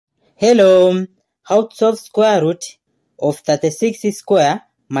Hello, how to solve square root of 36 square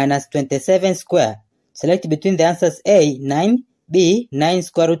minus 27 square? Select between the answers A, 9, B, 9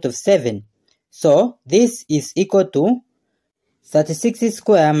 square root of 7. So, this is equal to 36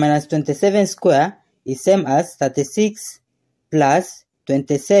 square minus 27 square is same as 36 plus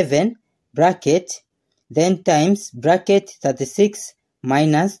 27 bracket, then times bracket 36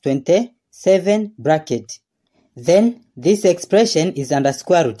 minus 27 bracket. Then this expression is under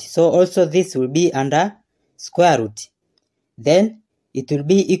square root, so also this will be under square root. Then it will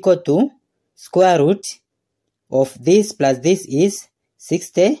be equal to square root of this plus this is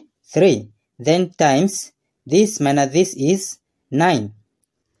 63. Then times this minus this is 9.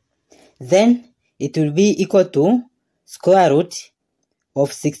 Then it will be equal to square root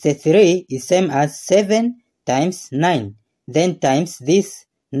of 63 is same as 7 times 9. Then times this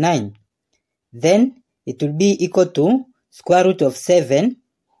 9. Then it will be equal to square root of 7,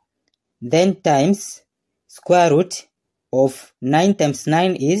 then times square root of 9 times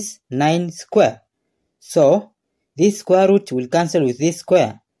 9 is 9 square. So, this square root will cancel with this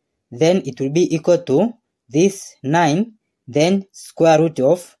square. Then it will be equal to this 9, then square root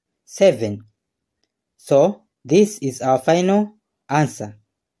of 7. So, this is our final answer.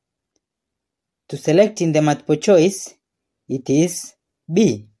 To select in the multiple choice, it is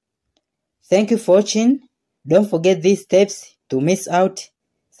B. Thank you for watching. Don't forget these steps to miss out.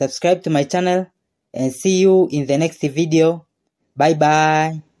 Subscribe to my channel and see you in the next video. Bye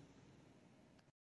bye.